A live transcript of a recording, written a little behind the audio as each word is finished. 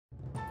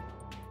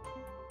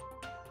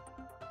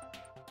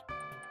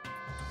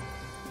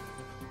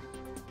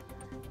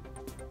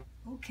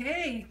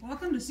Okay,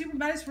 welcome to Super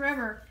Buddies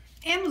Forever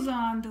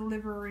Amazon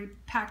delivery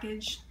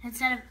package.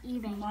 Instead of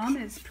eBay. Mom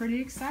is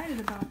pretty excited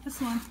about this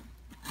one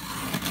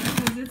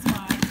because it's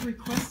my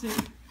requested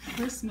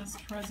Christmas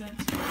present.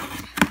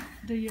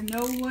 Do you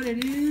know what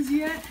it is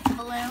yet?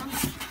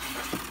 Balloons.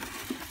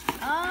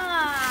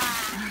 Ah!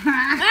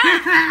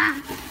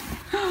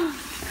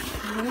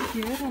 Look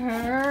at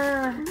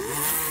her.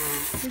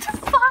 It's a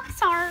fox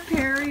heart.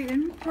 Peri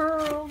and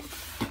Pearl.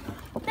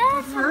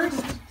 That's The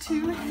first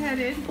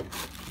two-headed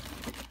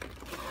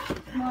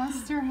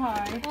Monster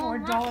High or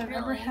doll I've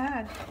ever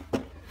had.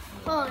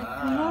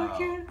 Oh,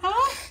 Look at,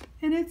 oh,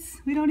 and it's,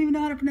 we don't even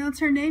know how to pronounce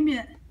her name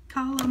yet.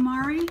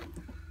 Calamari.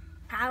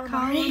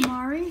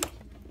 Calamari.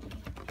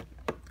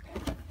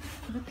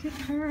 Look at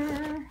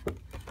her.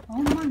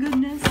 Oh my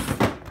goodness.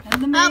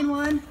 And the main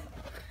one.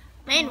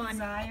 Main one.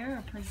 Posea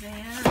or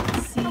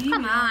Posea. Oh,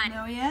 come on.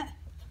 Know yet?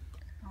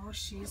 Oh,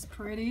 she's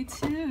pretty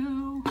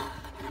too.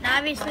 Now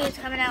obviously it's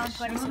coming out in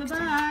Show the 2016.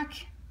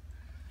 back.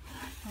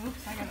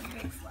 Oops, I got a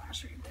big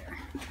flash right there.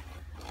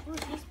 Ooh,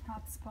 she's-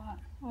 Hot spot.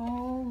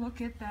 Oh,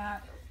 look at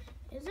that.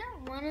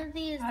 Isn't one of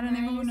these I don't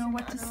even nice know and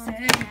what to the other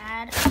say. one's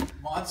bad?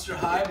 Monster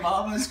High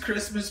Mama's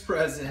Christmas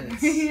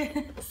presents.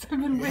 Yes,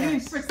 I've been waiting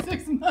Yes. for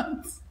 6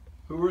 months.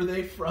 Who are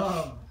they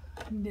from?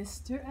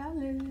 Mr.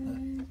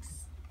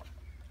 Alex.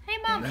 Hey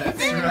Mom, That's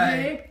is it,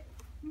 right.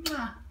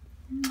 Mwah,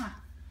 mwah.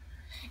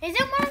 is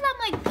it one of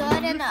them like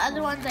good and the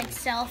other one's like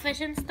selfish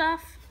and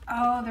stuff?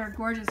 Oh, they're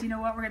gorgeous. You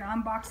know what? We're going to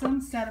unbox them,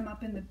 set them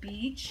up in the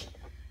beach,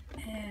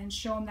 and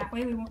show them that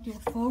way. We won't do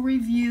a full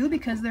review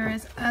because there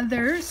is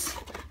others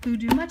who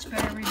do much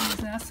better reviews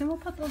than us, and we'll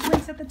put those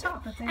links at the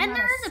top if they And let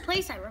there us. is a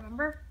place I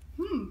remember.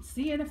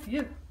 See you in a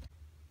few.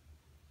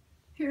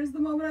 Here's the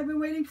moment I've been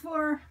waiting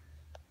for.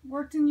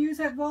 Worked and used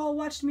at Vol,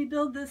 watched me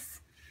build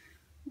this,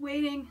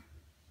 waiting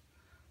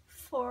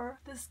for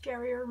the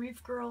Scarrier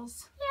Reef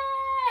girls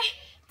Yay!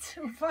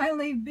 to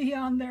finally be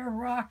on their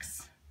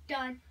rocks.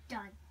 Dun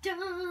dun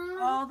dun.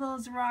 All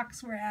those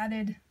rocks were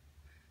added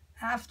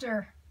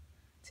after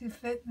to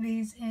fit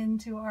these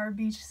into our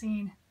beach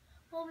scene.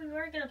 Well, we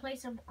were gonna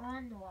place them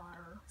on the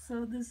water.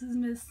 So this is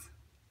Miss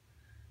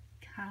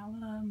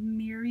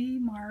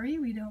Mari,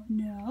 we don't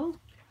know.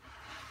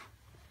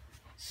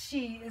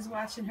 She is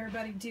watching her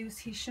buddy Deuce.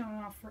 He's showing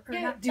off for, or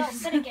not No,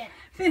 Deuce. Finnegan.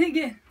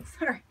 Finnegan,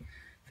 sorry.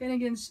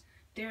 Finnegan's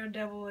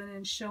daredevil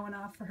and showing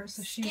off for her.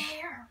 So she's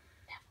Scare.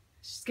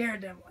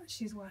 scared devil.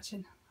 She's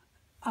watching.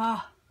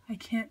 Ah, I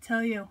can't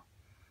tell you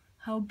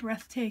how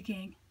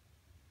breathtaking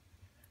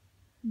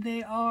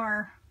they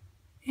are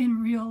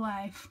in real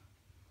life.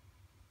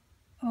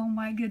 Oh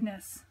my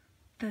goodness.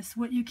 This,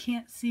 what you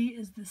can't see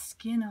is the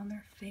skin on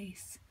their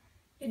face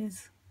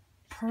is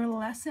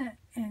pearlescent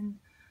and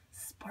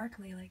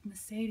sparkly like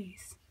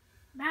Mercedes.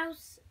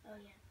 Mouse. Oh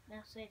yeah,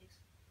 Mercedes.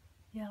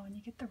 Yeah, when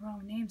you get the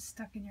wrong name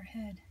stuck in your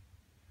head,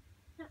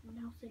 Not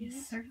you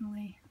Mercedes.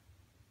 certainly.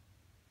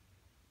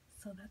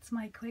 So that's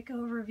my quick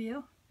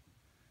overview.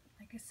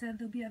 Like I said,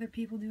 there'll be other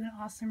people doing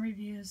awesome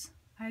reviews.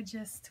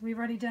 We've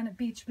already done a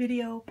beach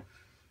video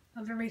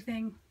of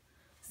everything,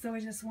 so I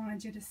just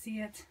wanted you to see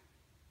it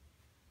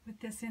with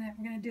this in it.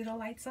 We're going to do the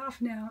lights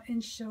off now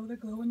and show the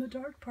glow in the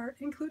dark part,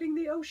 including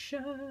the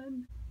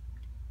ocean.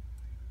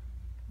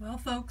 Well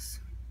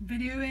folks,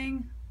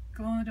 videoing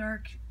glow in the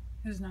dark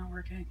is not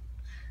working.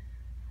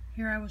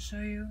 Here I will show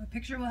you a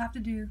picture we'll have to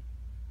do,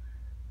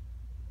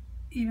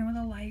 even with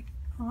a light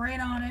right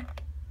on it,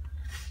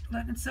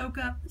 letting it soak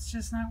up. It's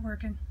just not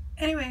working.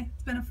 Anyway,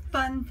 it's been a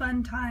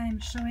fun time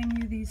showing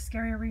you these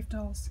Scarrier Reef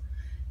dolls.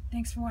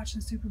 Thanks for watching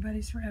Super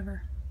Buddies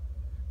Forever.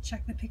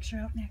 Check the picture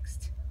out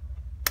next.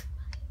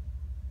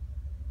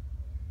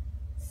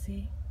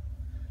 See,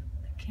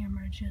 the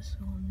camera just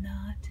will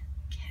not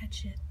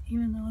catch it.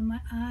 Even though in my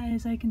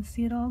eyes I can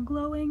see it all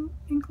glowing,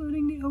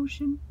 including the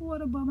ocean.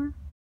 What a bummer.